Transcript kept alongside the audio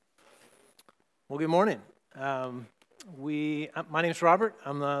Well, good morning. My name's Robert.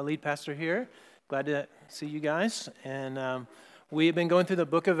 I'm the lead pastor here. Glad to see you guys. And we've been going through the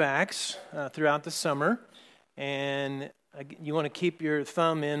book of Acts throughout the summer. And you want to keep your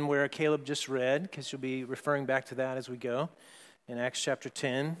thumb in where Caleb just read, because you'll be referring back to that as we go in Acts chapter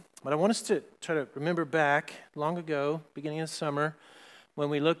 10. But I want us to try to remember back long ago, beginning of summer, when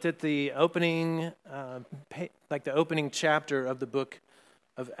we looked at the opening, the opening chapter of the book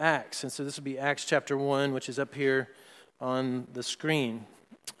of Acts. And so this will be Acts chapter 1, which is up here on the screen.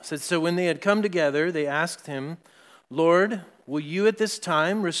 It says, "So when they had come together, they asked him, 'Lord, will you at this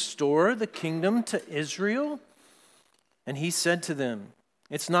time restore the kingdom to Israel?' And he said to them,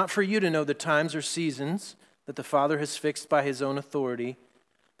 'It's not for you to know the times or seasons that the Father has fixed by his own authority,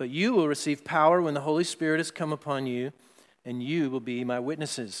 but you will receive power when the Holy Spirit has come upon you, and you will be my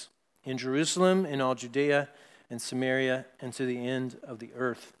witnesses in Jerusalem, in all Judea, and Samaria, and to the end of the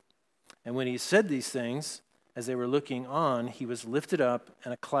earth.' And when he said these things, as they were looking on, he was lifted up,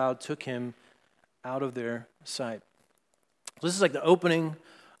 and a cloud took him out of their sight." So this is like the opening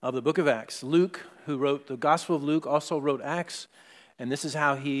of the book of Acts. Luke, who wrote the Gospel of Luke, also wrote Acts, and this is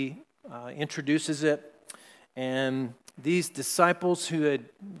how he introduces it. And these disciples who had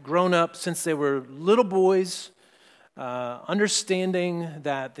grown up since they were little boys, understanding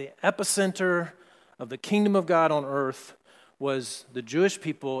that the epicenter of the kingdom of God on earth was the Jewish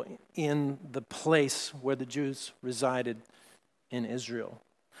people in the place where the Jews resided in Israel.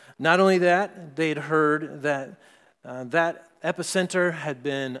 Not only that, they'd heard that that epicenter had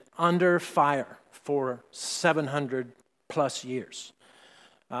been under fire for 700 plus years.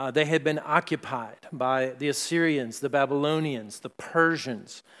 They had been occupied by the Assyrians, the Babylonians, the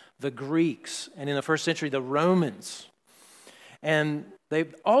Persians, the Greeks, and in the first century, the Romans. And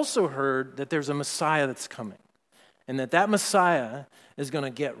they've also heard that there's a Messiah that's coming, and that Messiah is going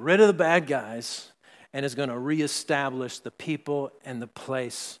to get rid of the bad guys and is going to reestablish the people and the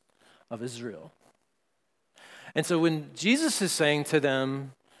place of Israel. And so when Jesus is saying to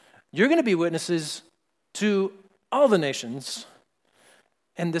them, "You're going to be witnesses to all the nations,"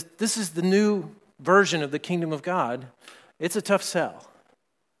 and this is the new version of the kingdom of God, it's a tough sell,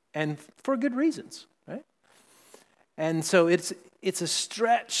 and for good reasons, right? And so it's a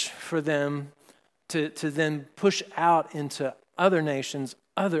stretch for them to then push out into other nations,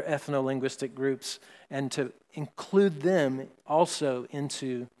 other ethno-linguistic groups, and to include them also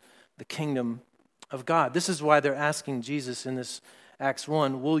into the kingdom of God. This is why they're asking Jesus in this Acts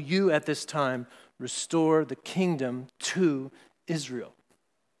 1, "Will you at this time restore the kingdom to Israel?"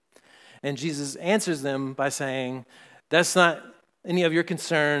 And Jesus answers them by saying, "That's not any of your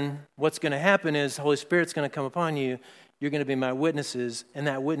concern. What's going to happen is the Holy Spirit's going to come upon you. You're going to be my witnesses, and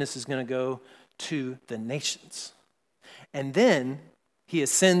that witness is going to go to the nations." And then he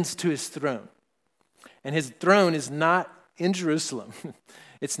ascends to his throne. And his throne is not in Jerusalem.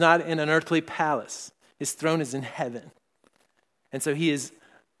 It's not in an earthly palace. His throne is in heaven. And so he is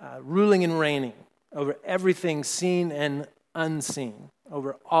ruling and reigning over everything seen and unseen,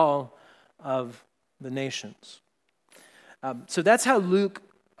 over all of the nations. So that's how Luke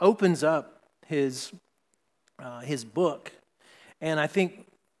opens up his book. And I think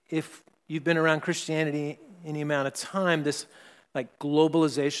if you've been around Christianity any amount of time, this like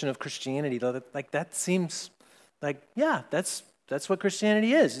globalization of Christianity, like that seems like, yeah, that's what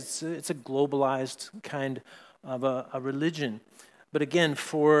Christianity is. It's a globalized kind of a religion. But again,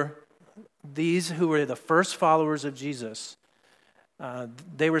 for these who were the first followers of Jesus,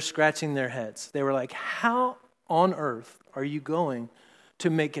 they were scratching their heads. They were like, how on earth are you going to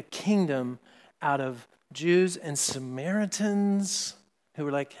make a kingdom out of Jews and Samaritans who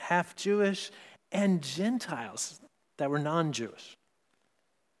were like half Jewish and Gentiles that were non-Jewish?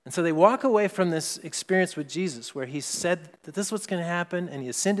 And so they walk away from this experience with Jesus where he said that this is what's going to happen, and he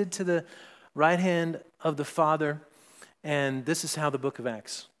ascended to the right hand of the Father, and this is how the book of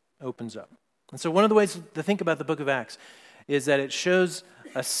Acts opens up. And so one of the ways to think about the book of Acts is that it shows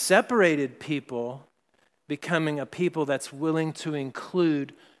a separated people becoming a people that's willing to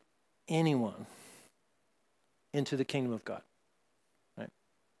include anyone into the kingdom of God, right?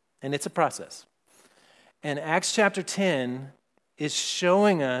 And it's a process. And Acts chapter 10 is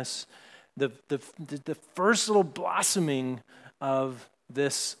showing us the first little blossoming of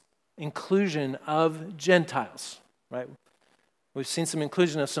this inclusion of Gentiles, right? We've seen some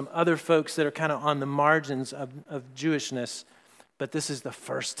inclusion of some other folks that are kind of on the margins of Jewishness, but this is the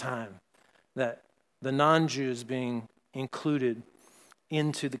first time that the non-Jews being included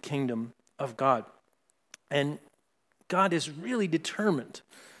into the kingdom of God. And God is really determined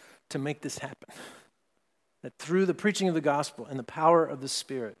to make this happen. That through the preaching of the gospel and the power of the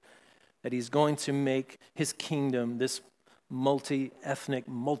Spirit, that he's going to make his kingdom this multi-ethnic,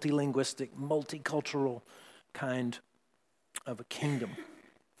 multilinguistic, multicultural kind of a kingdom.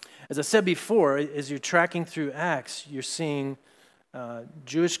 As I said before, as you're tracking through Acts, you're seeing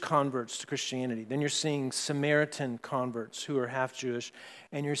Jewish converts to Christianity. Then you're seeing Samaritan converts who are half Jewish,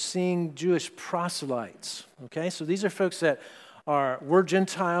 and you're seeing Jewish proselytes. Okay, so these are folks that were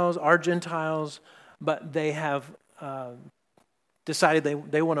Gentiles, are Gentiles, but they have decided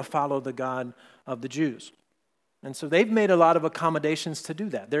they want to follow the God of the Jews. And so they've made a lot of accommodations to do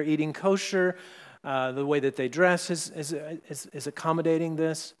that. They're eating kosher. The way that they dress is accommodating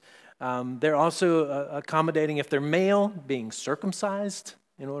this. They're also accommodating, if they're male, being circumcised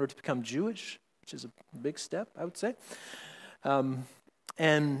in order to become Jewish, which is a big step, I would say.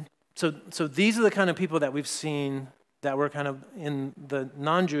 And so these are the kind of people that we've seen that were kind of in the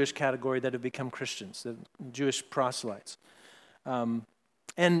non-Jewish category that have become Christians, the Jewish proselytes.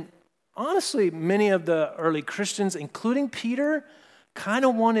 And honestly, many of the early Christians, including Peter, kind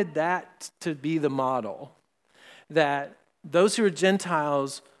of wanted that to be the model, that those who are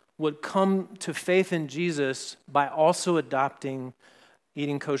Gentiles would come to faith in Jesus by also adopting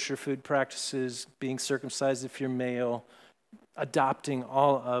eating kosher food practices, being circumcised if you're male, adopting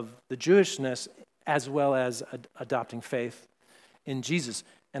all of the Jewishness, as well as adopting faith in Jesus.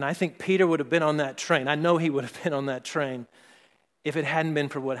 And I think Peter would have been on that train. I know he would have been on that train if it hadn't been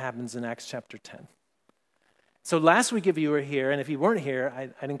for what happens in Acts chapter 10. So last week, if you were here, and if you weren't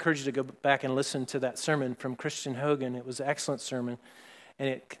here, I'd encourage you to go back and listen to that sermon from Christian Hogan. It was an excellent sermon, and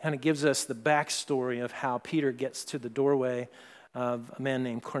it kind of gives us the backstory of how Peter gets to the doorway of a man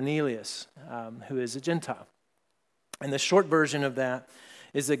named Cornelius, who is a Gentile. And the short version of that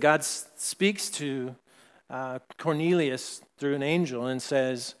is that God speaks to Cornelius through an angel and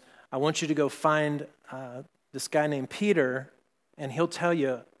says, I want you to go find this guy named Peter, and he'll tell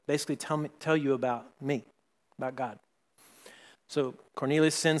you, basically tell you about me. About God. So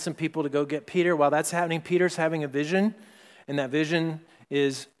Cornelius sends some people to go get Peter. While that's happening, Peter's having a vision, and that vision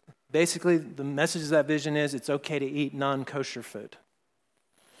is basically the message of that vision is it's okay to eat non-kosher food.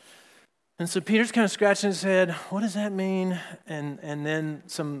 And so Peter's kind of scratching his head. What does that mean? And then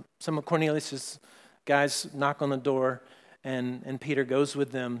some of Cornelius' guys knock on the door, and Peter goes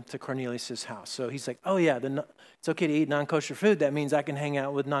with them to Cornelius' house. So he's like, oh yeah, it's okay to eat non-kosher food. That means I can hang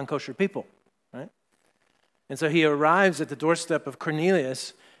out with non-kosher people, right? And so he arrives at the doorstep of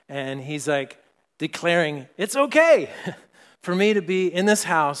Cornelius, and he's like declaring, it's okay for me to be in this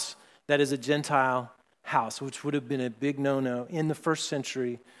house that is a Gentile house, which would have been a big no-no in the first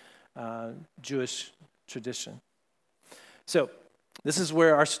century Jewish tradition. So this is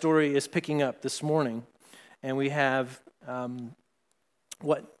where our story is picking up this morning, and we have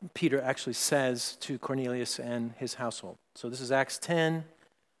what Peter actually says to Cornelius and his household. So this is Acts 10,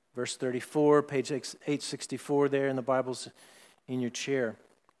 Verse 34, page 864 there in the Bibles in your chair.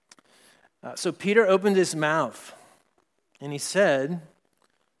 So Peter opened his mouth, and he said,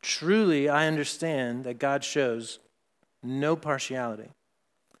 truly I understand that God shows no partiality.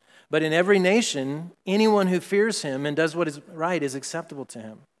 But in every nation, anyone who fears him and does what is right is acceptable to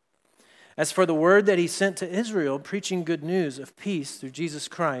him. As for the word that he sent to Israel, preaching good news of peace through Jesus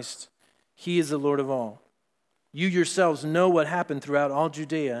Christ, he is the Lord of all. You yourselves know what happened throughout all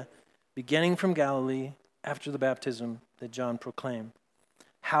Judea, beginning from Galilee after the baptism that John proclaimed,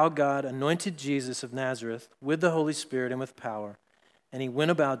 how God anointed Jesus of Nazareth with the Holy Spirit and with power, and he went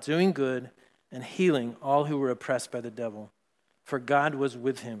about doing good and healing all who were oppressed by the devil, for God was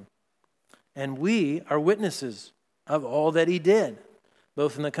with him. And we are witnesses of all that he did,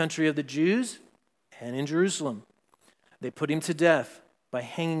 both in the country of the Jews and in Jerusalem. They put him to death by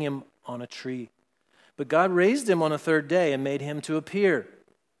hanging him on a tree. But God raised him on a third day and made him to appear,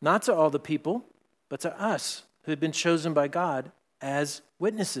 not to all the people, but to us who had been chosen by God as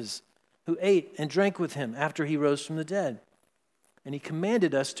witnesses, who ate and drank with him after he rose from the dead. And he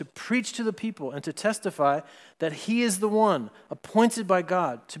commanded us to preach to the people and to testify that he is the one appointed by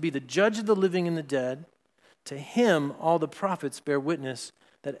God to be the judge of the living and the dead. To him all the prophets bear witness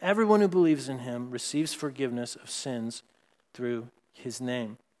that everyone who believes in him receives forgiveness of sins through his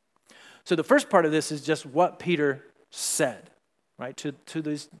name. So the first part of this is just what Peter said, right, to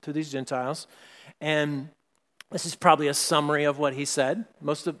these Gentiles. And this is probably a summary of what he said.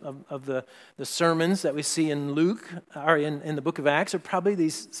 Most of the sermons that we see in Luke, or in the book of Acts, are probably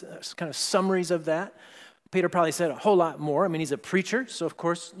these kind of summaries of that. Peter probably said a whole lot more. I mean, he's a preacher, so of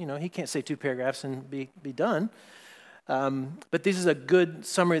course, he can't say 2 paragraphs and be done. But this is a good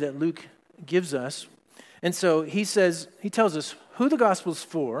summary that Luke gives us. And so he tells us who the gospel is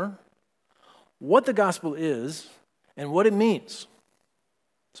for, what the gospel is, and what it means.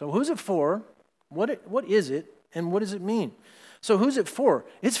 So who's it for? What is it? And what does it mean? So who's it for?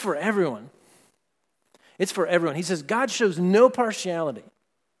 It's for everyone. It's for everyone. He says God shows no partiality.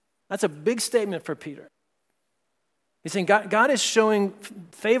 That's a big statement for Peter. He's saying God is showing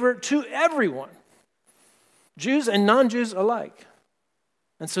favor to everyone, Jews and non-Jews alike.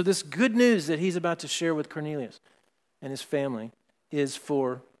 And so this good news that he's about to share with Cornelius and his family is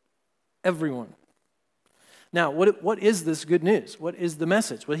for everyone. Now, what is this good news? What is the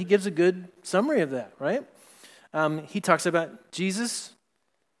message? Well, he gives a good summary of that, right? He talks about Jesus,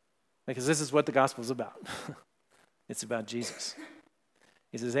 because this is what the gospel is about. It's about Jesus.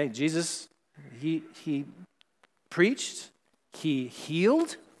 He says, hey, Jesus, he preached, he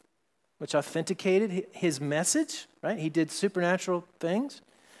healed, which authenticated his message, right? He did supernatural things.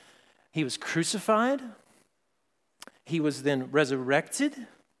 He was crucified. He was then resurrected.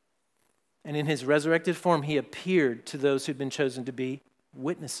 And in his resurrected form, he appeared to those who'd been chosen to be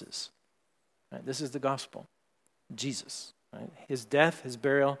witnesses. Right? This is the gospel. Jesus, right? His death, his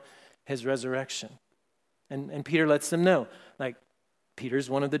burial, his resurrection. And Peter lets them know, like, Peter's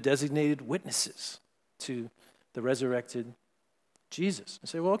one of the designated witnesses to the resurrected Jesus. I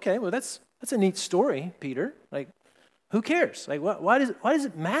say, well, okay, well, that's a neat story, Peter. Like, who cares? Like, why does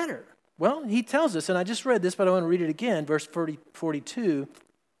it matter? Well, he tells us, and I just read this, but I want to read it again, verse 42.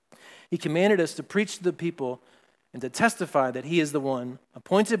 He commanded us to preach to the people and to testify that he is the one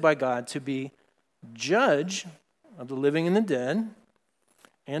appointed by God to be judge of the living and the dead,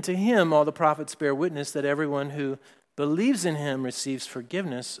 and to him all the prophets bear witness that everyone who believes in him receives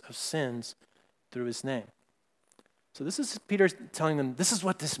forgiveness of sins through his name. So this is Peter telling them, this is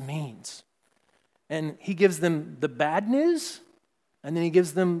what this means. And he gives them the bad news, and then he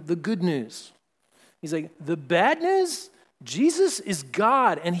gives them the good news. He's like, the bad news, Jesus is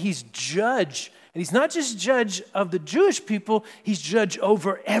God, and he's judge. And he's not just judge of the Jewish people, he's judge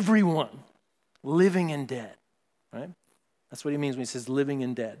over everyone, living and dead, right? That's what he means when he says living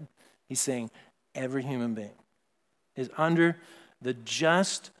and dead. He's saying every human being is under the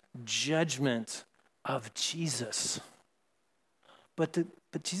just judgment of Jesus. But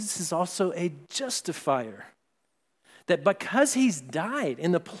Jesus is also a justifier. That because he's died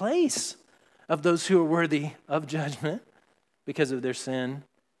in the place of those who are worthy of judgment because of their sin,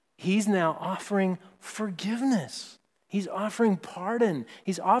 he's now offering forgiveness. He's offering pardon.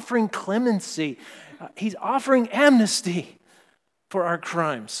 He's offering clemency. He's offering amnesty for our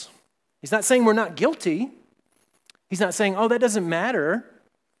crimes. He's not saying we're not guilty. He's not saying, oh, that doesn't matter.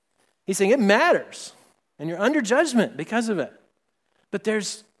 He's saying it matters, and you're under judgment because of it. But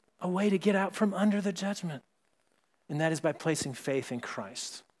there's a way to get out from under the judgment, and that is by placing faith in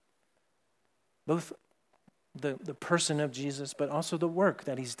Christ. Both the person of Jesus, but also the work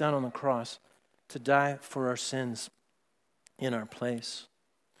that he's done on the cross to die for our sins in our place.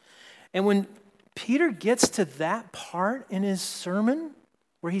 And when Peter gets to that part in his sermon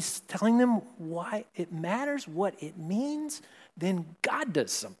where he's telling them why it matters, what it means, then God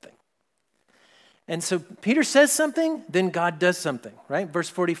does something. And so Peter says something, then God does something, right? Verse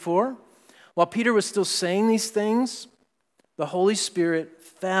 44, while Peter was still saying these things, the Holy Spirit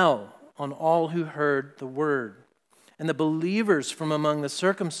fell on all who heard the word. And the believers from among the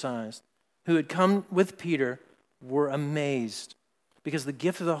circumcised who had come with Peter were amazed because the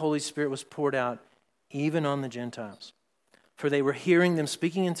gift of the Holy Spirit was poured out even on the Gentiles. For they were hearing them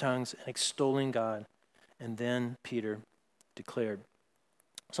speaking in tongues and extolling God. And then Peter declared.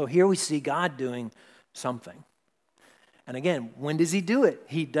 So here we see God doing something. And again, when does he do it?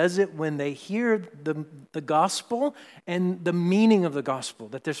 He does it when they hear the gospel and the meaning of the gospel,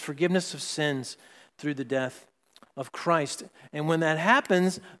 that there's forgiveness of sins through the death of Christ. And when that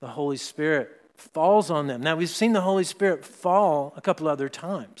happens, the Holy Spirit falls on them. Now, we've seen the Holy Spirit fall a couple other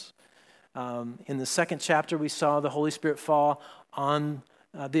times. In the second chapter, we saw the Holy Spirit fall on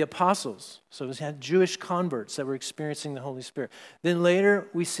the apostles. So we had Jewish converts that were experiencing the Holy Spirit. Then later,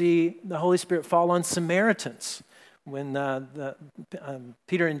 we see the Holy Spirit fall on Samaritans when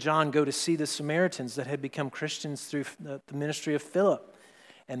Peter and John go to see the Samaritans that had become Christians through the ministry of Philip.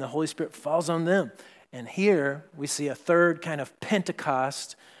 And the Holy Spirit falls on them. And here we see a third kind of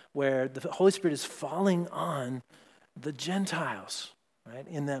Pentecost where the Holy Spirit is falling on the Gentiles, right,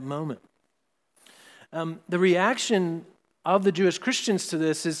 in that moment. The reaction of the Jewish Christians to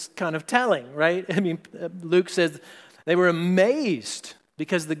this is kind of telling, right? I mean, Luke says they were amazed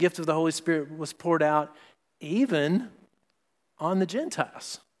because the gift of the Holy Spirit was poured out even on the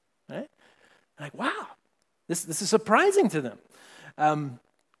Gentiles, right? Like, wow, this is surprising to them.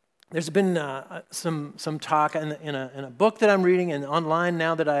 There's been some talk in a book that I'm reading and online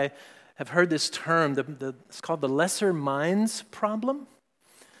now that I have heard this term. It's called the lesser minds problem.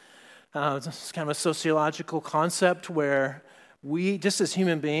 It's kind of a sociological concept where we, just as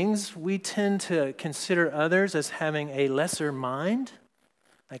human beings, we tend to consider others as having a lesser mind,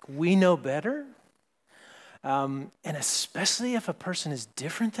 like we know better. And especially if a person is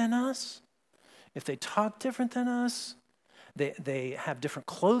different than us, if they talk different than us, they have different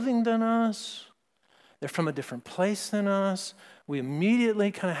clothing than us, they're from a different place than us, we immediately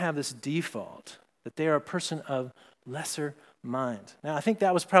kind of have this default that they are a person of lesser mind. Now, I think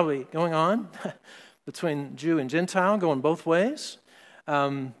that was probably going on between Jew and Gentile, going both ways.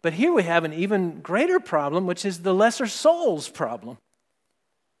 But here we have an even greater problem, which is the lesser souls problem.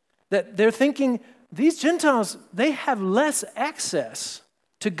 That they're thinking, these Gentiles, they have less access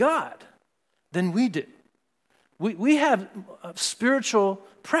to God than we do. We have a spiritual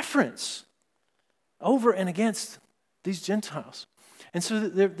preference over and against these Gentiles. And so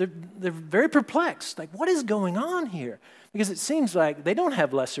they're very perplexed. Like, what is going on here? Because it seems like they don't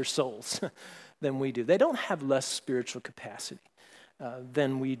have lesser souls than we do. They don't have less spiritual capacity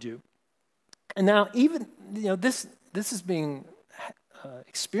than we do. And now, even this is being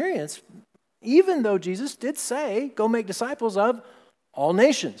experienced, even though Jesus did say, "Go make disciples of all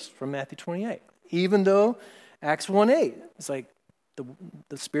nations," from Matthew 28. Even though Acts 1:8, it's like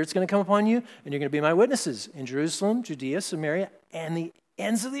the Spirit's going to come upon you, and you're going to be my witnesses in Jerusalem, Judea, Samaria, and the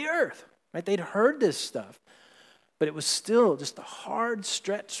ends of the earth. Right? They'd heard this stuff, but it was still just a hard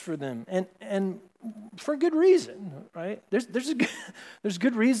stretch for them, and for good reason. Right? There's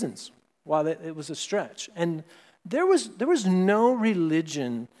good reasons why it was a stretch, and there was no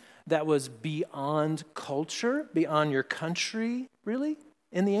religion that was beyond culture, beyond your country, really,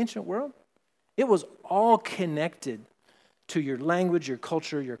 in the ancient world. It was all connected to your language, your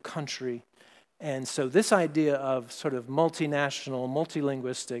culture, your country. And so this idea of sort of multinational,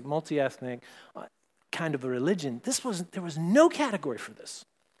 multilinguistic, multi-ethnic kind of a religion, there was no category for this.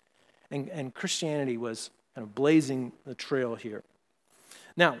 And Christianity was kind of blazing the trail here.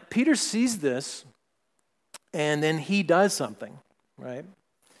 Now, Peter sees this, and then he does something, right?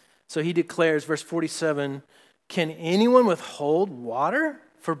 So he declares, verse 47, "Can anyone withhold water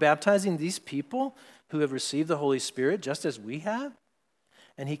for baptizing these people who have received the Holy Spirit just as we have?"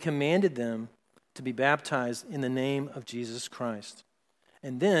 And he commanded them to be baptized in the name of Jesus Christ.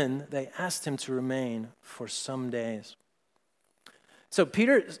 And then they asked him to remain for some days. So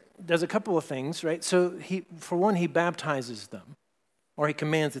Peter does a couple of things, right? So for one, he baptizes them, or he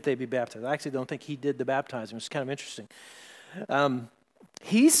commands that they be baptized. I actually don't think he did the baptizing, which is kind of interesting.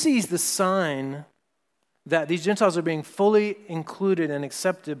 He sees the sign that these Gentiles are being fully included and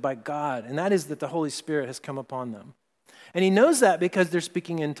accepted by God, and that is that the Holy Spirit has come upon them. And he knows that because they're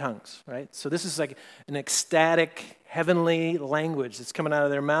speaking in tongues, right? So this is like an ecstatic, heavenly language that's coming out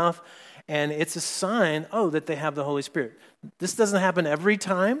of their mouth, and it's a sign, that they have the Holy Spirit. This doesn't happen every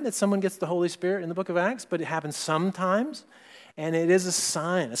time that someone gets the Holy Spirit in the book of Acts, but it happens sometimes. And it is a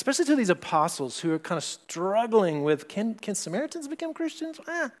sign, especially to these apostles who are kind of struggling with, can Samaritans become Christians?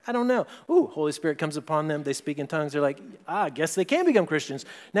 I don't know. Holy Spirit comes upon them. They speak in tongues. They're like, I guess they can become Christians.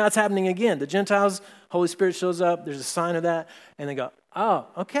 Now it's happening again. The Gentiles, Holy Spirit shows up. There's a sign of that. And they go,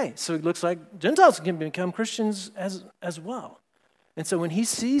 okay. So it looks like Gentiles can become Christians as well. And so when he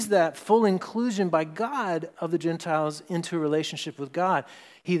sees that full inclusion by God of the Gentiles into a relationship with God,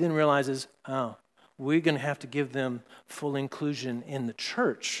 he then realizes, we're going to have to give them full inclusion in the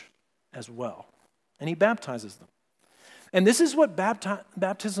church as well. And he baptizes them. And this is what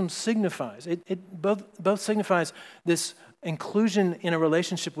baptism signifies. It both signifies this inclusion in a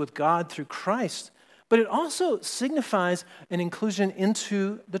relationship with God through Christ, but it also signifies an inclusion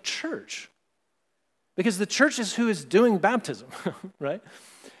into the church. Because the church is who is doing baptism, right?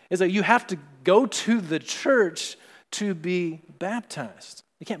 It's like you have to go to the church to be baptized.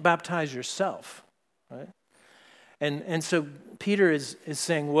 You can't baptize yourself. Right? And so Peter is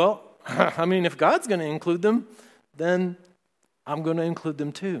saying, well, if God's going to include them, then I'm going to include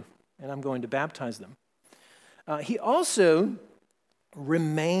them too, and I'm going to baptize them. He also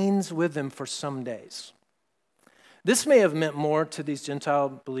remains with them for some days. This may have meant more to these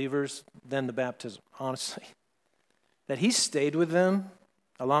Gentile believers than the baptism, honestly. That he stayed with them,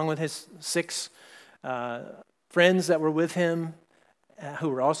 along with his 6 friends that were with him, who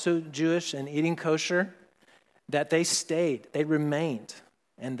were also Jewish and eating kosher, that they stayed, they remained,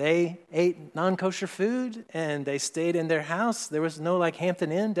 and they ate non-kosher food, and they stayed in their house. There was no like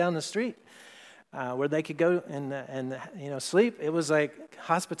Hampton Inn down the street where they could go and sleep. It was like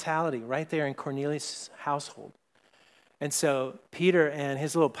hospitality right there in Cornelius' household. And so Peter and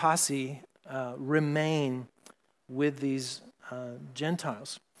his little posse remain with these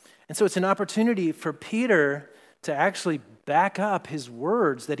Gentiles. And so it's an opportunity for Peter to actually back up his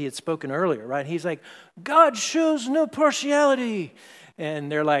words that he had spoken earlier, right? He's like, God shows no partiality.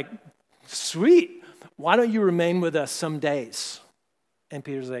 And they're like, sweet, why don't you remain with us some days? And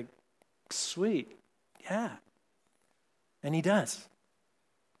Peter's like, sweet, yeah. And he does.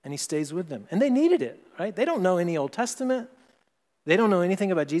 And he stays with them. And they needed it, right? They don't know any Old Testament. They don't know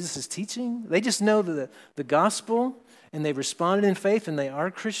anything about Jesus' teaching. They just know the gospel, and they've responded in faith, and they are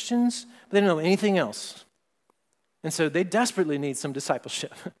Christians. But they don't know anything else. And so they desperately need some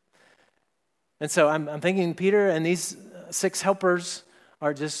discipleship. And so I'm thinking Peter and these 6 helpers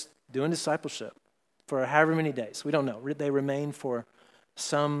are just doing discipleship for however many days. We don't know. They remain for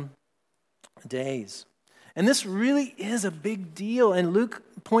some days. And this really is a big deal. And Luke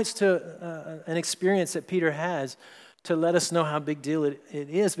points to an experience that Peter has to let us know how big deal it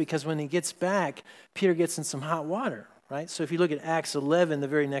is, because when he gets back, Peter gets in some hot water, right? So if you look at Acts 11, the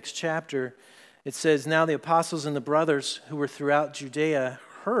very next chapter, it says, now the apostles and the brothers who were throughout Judea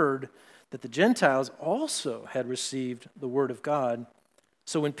heard that the Gentiles also had received the word of God.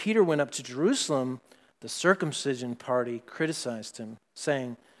 So when Peter went up to Jerusalem, the circumcision party criticized him,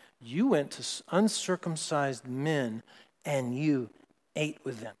 saying, you went to uncircumcised men and you ate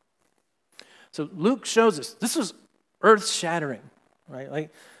with them. So Luke shows us this was earth-shattering,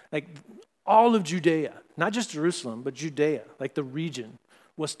 right? Like all of Judea, not just Jerusalem, but Judea, like the region,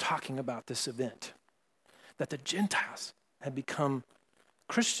 was talking about this event, that the Gentiles had become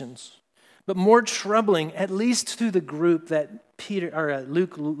Christians. But more troubling, at least to the group that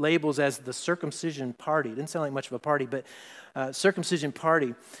Luke labels as the circumcision party. It didn't sound like much of a party, but circumcision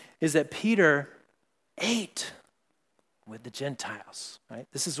party, is that Peter ate with the Gentiles, right?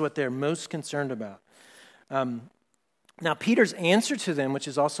 This is what they're most concerned about. Now, Peter's answer to them, which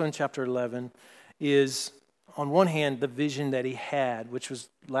is also in chapter 11, is, on one hand, the vision that he had, which was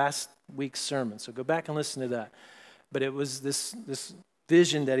last week's sermon. So go back and listen to that. But it was this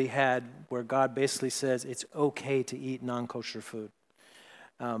vision that he had where God basically says it's okay to eat non-kosher food.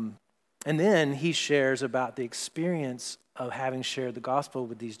 And then he shares about the experience of having shared the gospel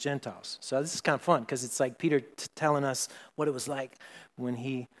with these Gentiles. So this is kind of fun because it's like Peter telling us what it was like when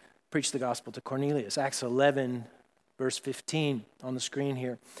he preached the gospel to Cornelius. Acts 11, verse 15 on the screen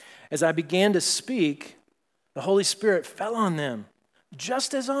here. As I began to speak, the Holy Spirit fell on them,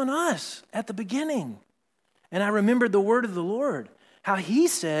 just as on us at the beginning. And I remembered the word of the Lord, how he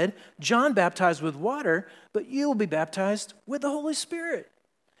said, John baptized with water, but you will be baptized with the Holy Spirit.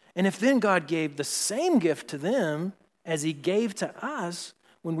 And if then God gave the same gift to them as he gave to us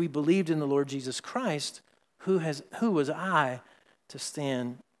when we believed in the Lord Jesus Christ, who was I to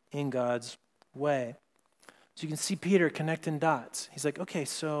stand in God's way? So you can see Peter connecting dots. He's like, okay,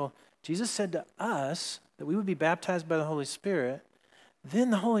 so Jesus said to us that we would be baptized by the Holy Spirit.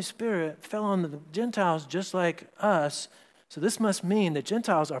 Then the Holy Spirit fell on the Gentiles just like us. So this must mean that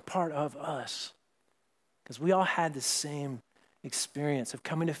Gentiles are part of us, because we all had the same experience of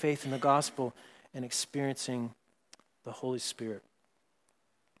coming to faith in the gospel and experiencing the Holy Spirit.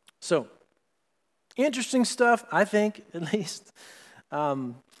 So, interesting stuff, I think, at least.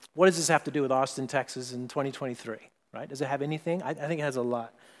 What does this have to do with Austin, Texas in 2023, right? Does it have anything? I think it has a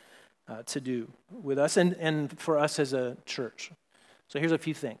lot to do with us and for us as a church. So here's a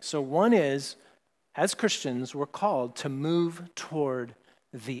few things. So one is, as Christians, we're called to move toward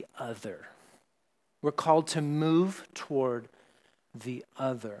the other. We're called to move toward the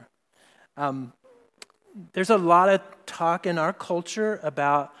other. There's a lot of talk in our culture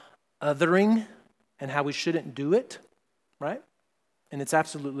about othering and how we shouldn't do it, right? And it's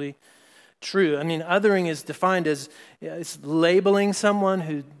absolutely true. I mean, othering is defined as it's labeling someone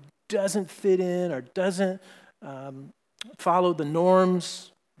who doesn't fit in or doesn't follow the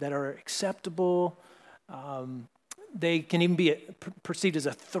norms that are acceptable. They can even be perceived as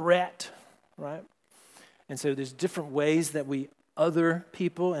a threat, right? And so there's different ways that we other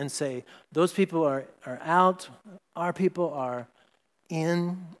people and say, those people are out, our people are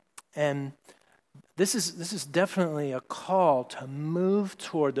in. And this is definitely a call to move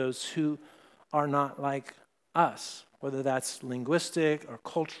toward those who are not like us, whether that's linguistic or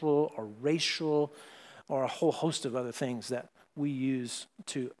cultural or racial or a whole host of other things that we use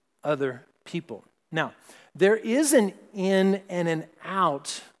to other people. Now, there is an in and an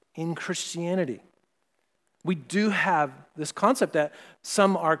out in Christianity. We do have this concept that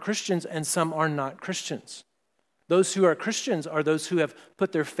some are Christians and some are not Christians. Those who are Christians are those who have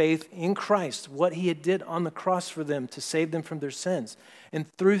put their faith in Christ, what he did on the cross for them to save them from their sins.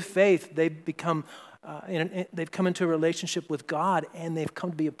 And through faith, they've come into a relationship with God, and they've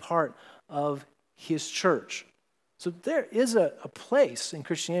come to be a part of his church. So there is a place in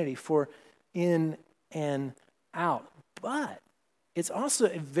Christianity for in and out. But it's also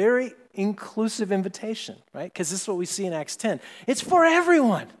a very inclusive invitation, right? Because this is what we see in Acts 10. It's for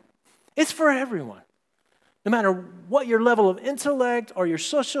everyone. It's for everyone. No matter what your level of intellect or your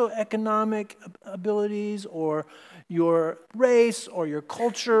socioeconomic abilities or your race or your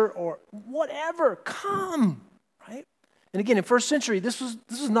culture or whatever, come, right? And again, in first century, this was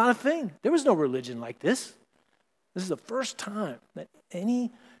not a thing. There was no religion like this. This is the first time that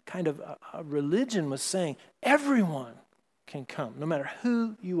any kind of a religion was saying everyone can come, no matter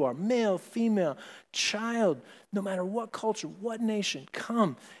who you are, male, female, child, no matter what culture, what nation,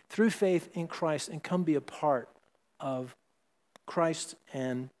 come through faith in Christ and come be a part of Christ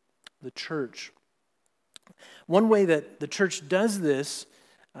and the church. One way that the church does this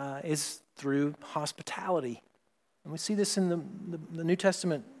is through hospitality. And we see this in the New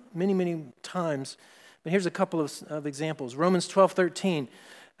Testament many, many times. But here's a couple of examples. Romans 12:13.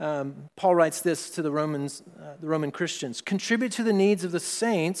 Paul writes this to the Roman Christians: contribute to the needs of the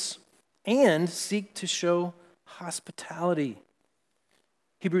saints and seek to show hospitality.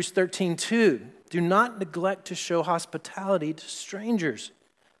 Hebrews 13:2, do not neglect to show hospitality to strangers,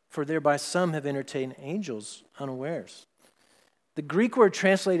 for thereby some have entertained angels unawares. The Greek word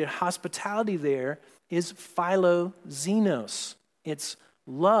translated hospitality there is philoxenos. It's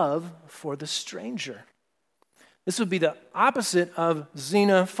love for the stranger. This would be the opposite of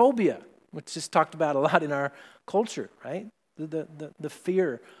xenophobia, which is talked about a lot in our culture, right? The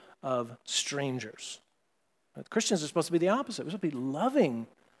fear of strangers. But Christians are supposed to be the opposite. We're supposed to be loving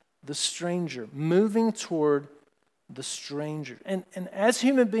the stranger, moving toward the stranger. And as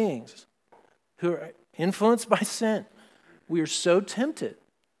human beings who are influenced by sin, we are so tempted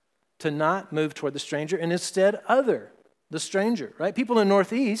to not move toward the stranger and instead other the stranger, right? People in the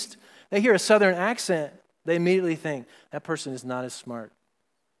Northeast, they hear a Southern accent, they immediately think that person is not as smart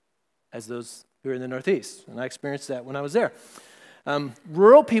as those who are in the Northeast. And I experienced that when I was there.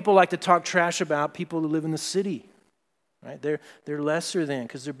 Rural people like to talk trash about people who live in the city, right? They're lesser than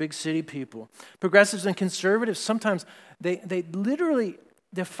because they're big city people. Progressives and conservatives, sometimes they literally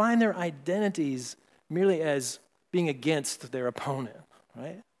define their identities merely as being against their opponent,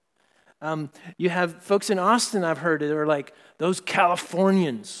 right? You have folks in Austin, I've heard, that are like, those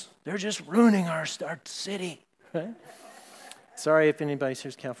Californians, they're just ruining our city, right? Sorry if anybody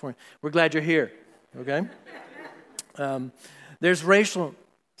here's California. We're glad you're here, okay? There's racial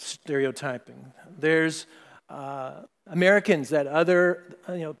stereotyping. There's Americans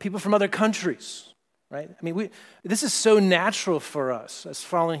that people from other countries, right? I mean, this is so natural for us as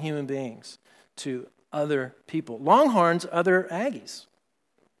fallen human beings to other people. Longhorns, other Aggies,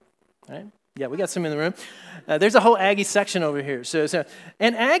 right? Yeah, we got some in the room. There's a whole Aggie section over here. So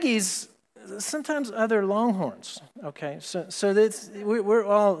and Aggies, sometimes other Longhorns. Okay, so we're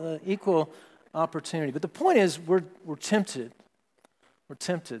all equal opportunity. But the point is, we're tempted. We're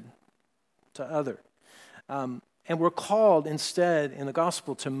tempted to other, and we're called instead in the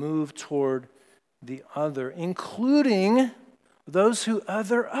gospel to move toward the other, including those who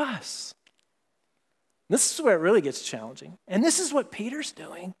other us. This is where it really gets challenging, and this is what Peter's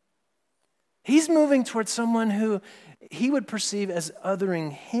doing. He's moving toward someone who he would perceive as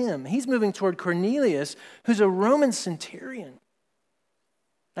othering him. He's moving toward Cornelius, who's a Roman centurion.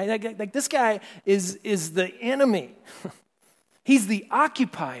 Like this guy is the enemy. He's the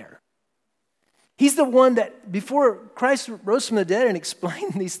occupier. He's the one that before Christ rose from the dead and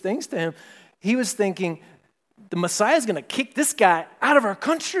explained these things to him, he was thinking, the Messiah is going to kick this guy out of our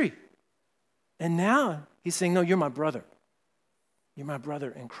country. And now he's saying, no, you're my brother. You're my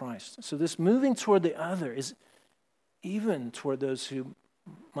brother in Christ. So this moving toward the other is even toward those who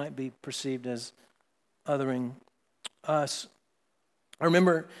might be perceived as othering us. I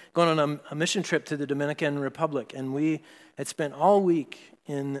remember going on a mission trip to the Dominican Republic, and we had spent all week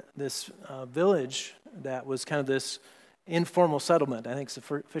in this village that was kind of this informal settlement. I think it's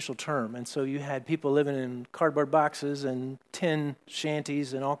the official term. And so you had people living in cardboard boxes and tin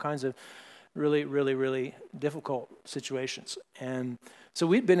shanties and all kinds of really, really, really difficult situations. And so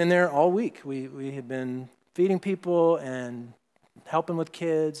we'd been in there all week. We had been feeding people and helping with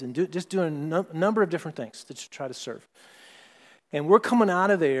kids and just doing a number of different things to try to serve. And we're coming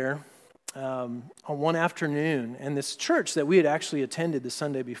out of there on one afternoon, and this church that we had actually attended the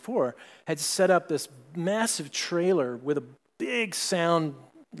Sunday before had set up this massive trailer with a big sound,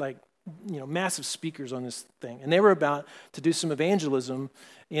 massive speakers on this thing. And they were about to do some evangelism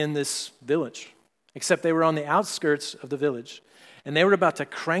in this village, except they were on the outskirts of the village. And they were about to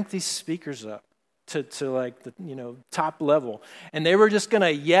crank these speakers up to the top level. And they were just going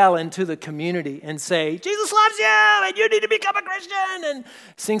to yell into the community and say, Jesus loves you, and you need to become a Christian, and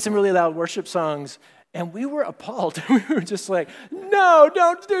sing some really loud worship songs. And we were appalled. We were just like, no,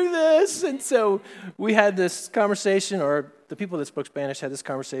 don't do this. And so we had this conversation, or the people that spoke Spanish had this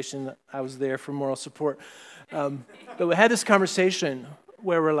conversation. I was there for moral support. But we had this conversation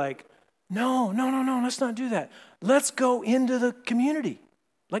where we're like, no, let's not do that. Let's go into the community.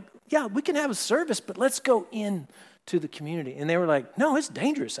 Like, yeah, we can have a service, but let's go into the community. And they were like, no, it's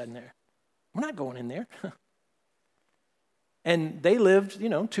dangerous in there. We're not going in there. And they lived,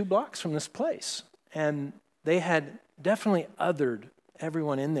 2 blocks from this place. And they had definitely othered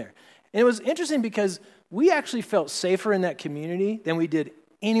everyone in there. And it was interesting because we actually felt safer in that community than we did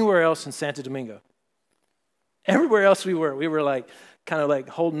anywhere else in Santo Domingo. Everywhere else we were like, kind of like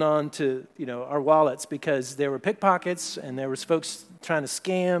holding on to, our wallets because there were pickpockets and there was folks trying to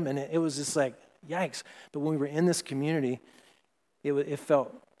scam, and it was just like, yikes. But when we were in this community, it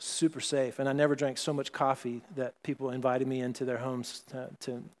felt super safe. And I never drank so much coffee that people invited me into their homes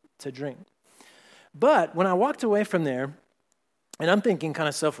to drink. But when I walked away from there, and I'm thinking kind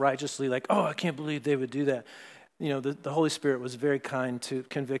of self-righteously, like, oh, I can't believe they would do that. The Holy Spirit was very kind to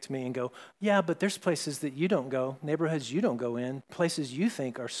convict me and go, yeah, but there's places that you don't go, neighborhoods you don't go in, places you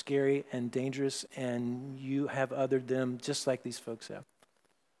think are scary and dangerous, and you have othered them just like these folks have.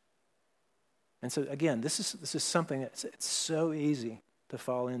 And so, again, this is something that's it's so easy to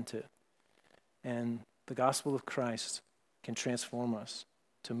fall into. And the gospel of Christ can transform us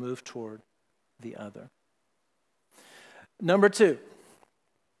to move toward the other. Number 2,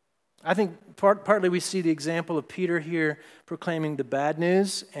 I think partly we see the example of Peter here proclaiming the bad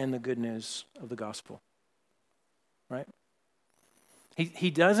news and the good news of the gospel, right?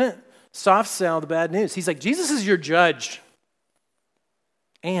 He doesn't soft sell the bad news. He's like, Jesus is your judge,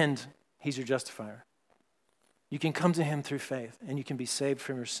 and he's your justifier. You can come to him through faith, and you can be saved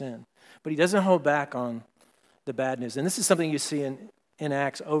from your sin. But he doesn't hold back on the bad news. And this is something you see in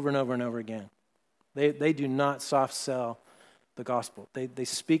Acts over and over and over again. They do not soft sell the gospel. They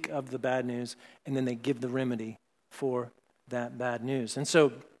speak of the bad news, and then they give the remedy for that bad news. And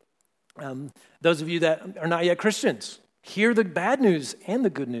so those of you that are not yet Christians, hear the bad news and the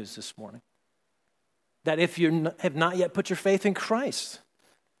good news this morning. That if you have not yet put your faith in Christ,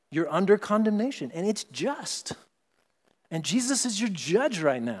 you're under condemnation, and it's just. And Jesus is your judge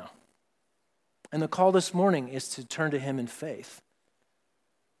right now. And the call this morning is to turn to him in faith.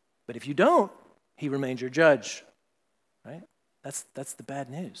 But if you don't, he remains your judge, right? That's the bad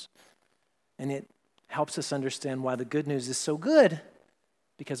news. And it helps us understand why the good news is so good,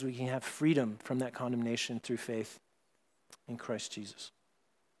 because we can have freedom from that condemnation through faith in Christ Jesus.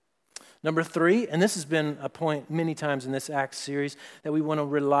 Number 3, and this has been a point many times in this Acts series, that we want to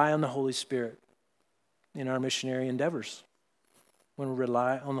rely on the Holy Spirit in our missionary endeavors. We want to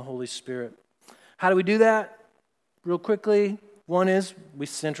rely on the Holy Spirit. How do we do that? Real quickly, one is we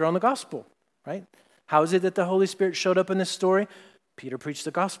center on the gospel, right? How is it that the Holy Spirit showed up in this story? Peter preached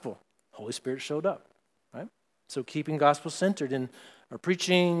the gospel. Holy Spirit showed up, right? So keeping gospel-centered in our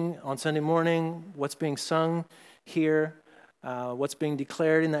preaching on Sunday morning, what's being sung here, what's being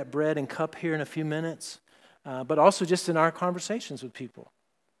declared in that bread and cup here in a few minutes, but also just in our conversations with people,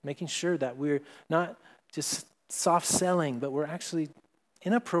 making sure that we're not just soft-selling, but we're actually,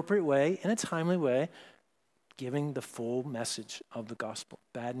 in an appropriate way, in a timely way, giving the full message of the gospel,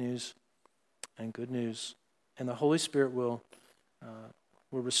 bad news and good news, and the Holy Spirit will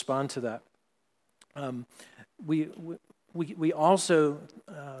respond to that. We also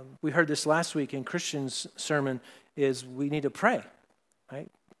we heard this last week in Christian's sermon, is we need to pray, right?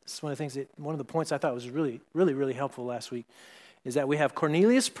 This is one of the points I thought was really, really, really helpful last week, is that we have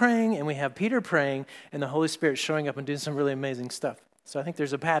Cornelius praying and we have Peter praying, and the Holy Spirit showing up and doing some really amazing stuff. So I think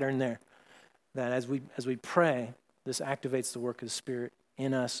there's a pattern there, that as we pray, this activates the work of the Spirit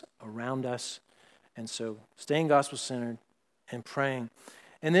in us, around us. And so staying gospel-centered and praying.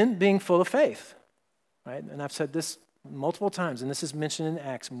 And then being full of faith, right? And I've said this multiple times, and this is mentioned in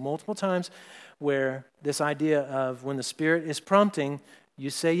Acts multiple times, where this idea of when the Spirit is prompting, you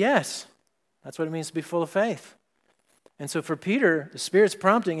say yes. That's what it means to be full of faith. And so for Peter, the Spirit's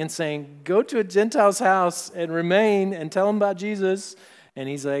prompting and saying, go to a Gentile's house and remain and tell them about Jesus. And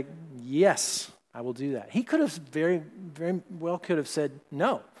he's like, yes, I will do that. He could have very, very well could have said,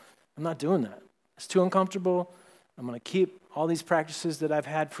 no, I'm not doing that. It's too uncomfortable. I'm going to keep all these practices that I've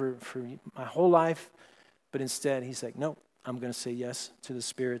had for my whole life. But instead, he's like, no, I'm going to say yes to the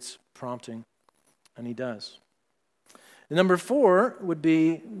Spirit's prompting. And he does. The number 4 would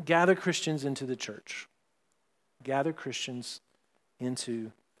be gather Christians into the church. Gather Christians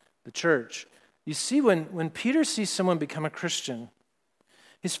into the church. You see, when Peter sees someone become a Christian,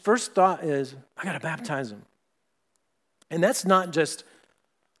 his first thought is, I got to baptize him. And that's not just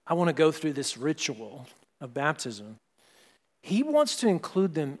I want to go through this ritual of baptism, he wants to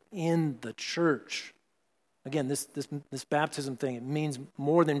include them in the church. Again, this baptism thing, it means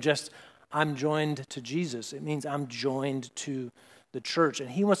more than just I'm joined to Jesus. It means I'm joined to the church. And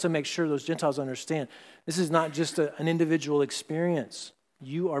he wants to make sure those Gentiles understand this is not just an individual experience.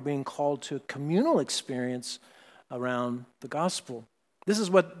 You are being called to a communal experience around the gospel. This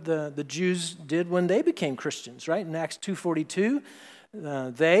is what the Jews did when they became Christians, right? In Acts 2:42,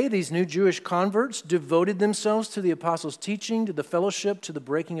 these new Jewish converts, devoted themselves to the apostles' teaching, to the fellowship, to the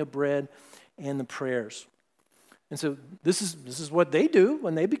breaking of bread, and the prayers. And so this is what they do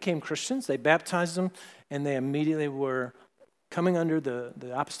when they became Christians. They baptized them, and they immediately were coming under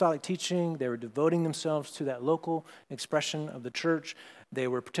the apostolic teaching. They were devoting themselves to that local expression of the church. They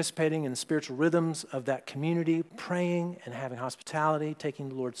were participating in the spiritual rhythms of that community, praying and having hospitality, taking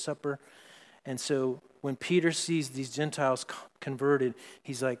the Lord's Supper. And so when Peter sees these Gentiles converted,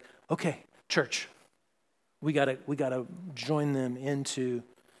 he's like, okay, church, we gotta join them into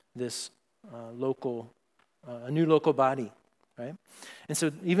this a new local body, right? And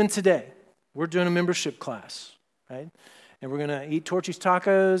so even today, we're doing a membership class, right? And we're going to eat Torchy's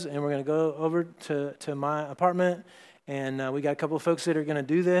tacos, and we're going to go over to my apartment, and we got a couple of folks that are going to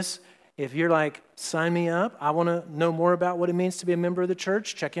do this. If you're like, sign me up, I want to know more about what it means to be a member of the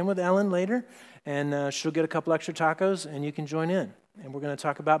church, check in with Ellen later, and she'll get a couple extra tacos, and you can join in. And we're going to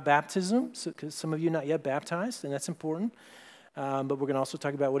talk about baptism, because some of you are not yet baptized, and that's important. But we're going to also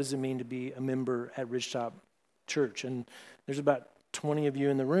talk about what does it mean to be a member at Ridgetop Church. And there's about 20 of you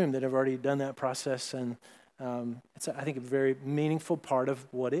in the room that have already done that process, and it's, I think, a very meaningful part of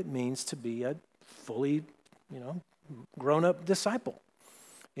what it means to be a fully, grown-up disciple,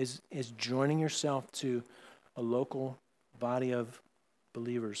 is joining yourself to a local body of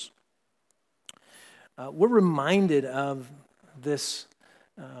believers. We're reminded of these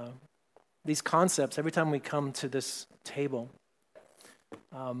concepts every time we come to this table.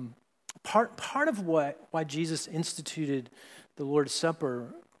 Part of why Jesus instituted the Lord's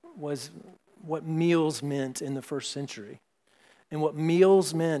Supper was what meals meant in the first century. And what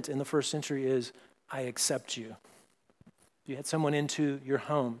meals meant in the first century is, I accept you. You had someone into your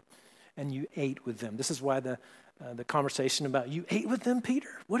home and you ate with them. This is why the conversation about, you ate with them, Peter?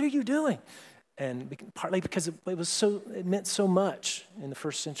 What are you doing? And partly because it meant so much in the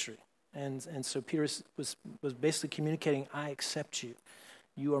first century. And so Peter was basically communicating, I accept you.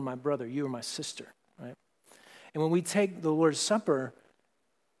 You are my brother. You are my sister, right? And when we take the Lord's Supper,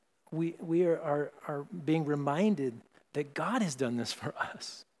 we are being reminded that God has done this for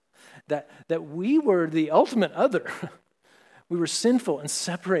us, that we were the ultimate other. We were sinful and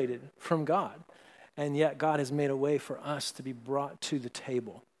separated from God, and yet God has made a way for us to be brought to the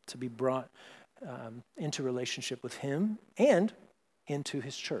table, to be brought into relationship with Him and into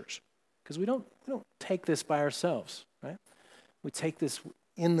His church. Because we don't take this by ourselves, right? We take this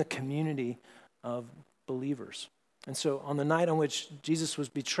in the community of believers. And so on the night on which Jesus was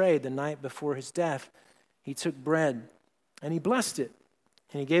betrayed, the night before his death, he took bread and he blessed it.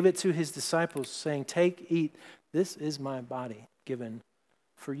 And he gave it to his disciples, saying, take, eat, this is my body given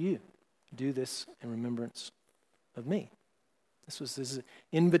for you. Do this in remembrance of me. This was his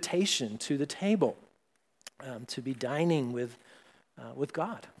invitation to the table, to be dining with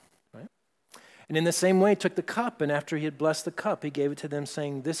God. And in the same way, he took the cup, and after he had blessed the cup, he gave it to them,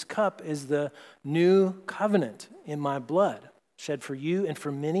 saying, this cup is the new covenant in my blood, shed for you and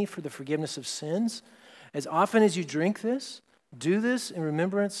for many for the forgiveness of sins. As often as you drink this, do this in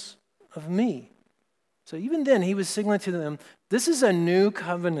remembrance of me. So even then, he was signaling to them, this is a new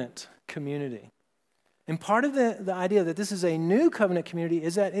covenant community. And part of the idea that this is a new covenant community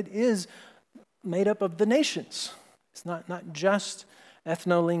is that it is made up of the nations. It's not just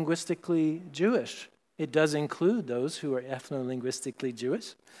ethno-linguistically Jewish. It does include those who are ethno-linguistically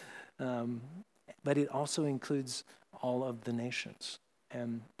Jewish, but it also includes all of the nations.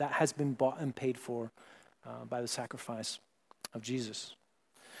 And that has been bought and paid for by the sacrifice of Jesus.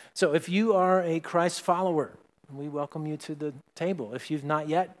 So if you are a Christ follower, we welcome you to the table. If you've not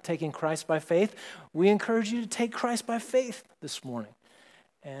yet taken Christ by faith, we encourage you to take Christ by faith this morning.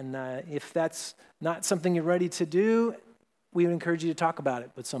 And if that's not something you're ready to do, we would encourage you to talk about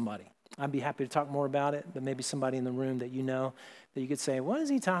it with somebody. I'd be happy to talk more about it, but maybe somebody in the room that you know that you could say, what is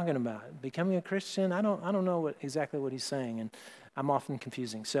he talking about? Becoming a Christian? I don't know exactly what he's saying, and I'm often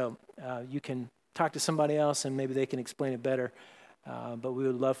confusing. So you can talk to somebody else, and maybe they can explain it better, but we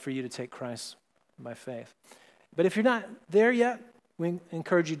would love for you to take Christ by faith. But if you're not there yet, we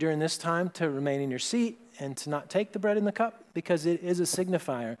encourage you during this time to remain in your seat and to not take the bread and the cup, because it is a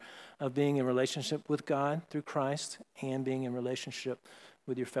signifier of being in relationship with God through Christ and being in relationship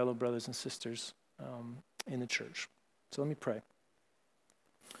with your fellow brothers and sisters in the church. So let me pray.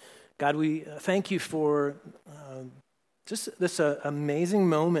 God, we thank you for just this amazing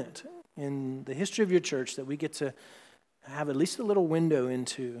moment in the history of your church that we get to have at least a little window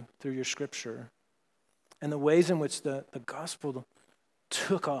into through your scripture, and the ways in which the gospel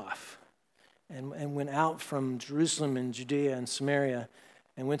took off and went out from Jerusalem and Judea and Samaria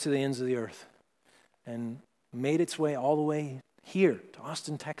and went to the ends of the earth and made its way all the way here to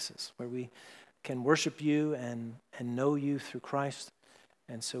Austin, Texas, where we can worship you and know you through Christ.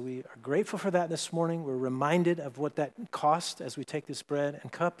 And so we are grateful for that this morning. We're reminded of what that cost as we take this bread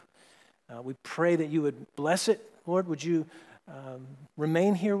and cup. We pray that you would bless it. Lord, would you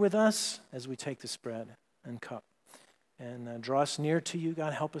remain here with us as we take this bread and cup and draw us near to you.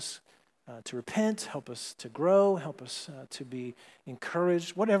 God, help us to repent, help us to grow, help us to be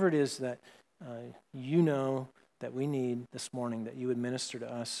encouraged, whatever it is that you know that we need this morning, that you would minister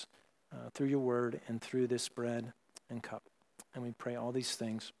to us through your word and through this bread and cup. And we pray all these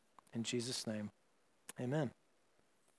things in Jesus' name. Amen.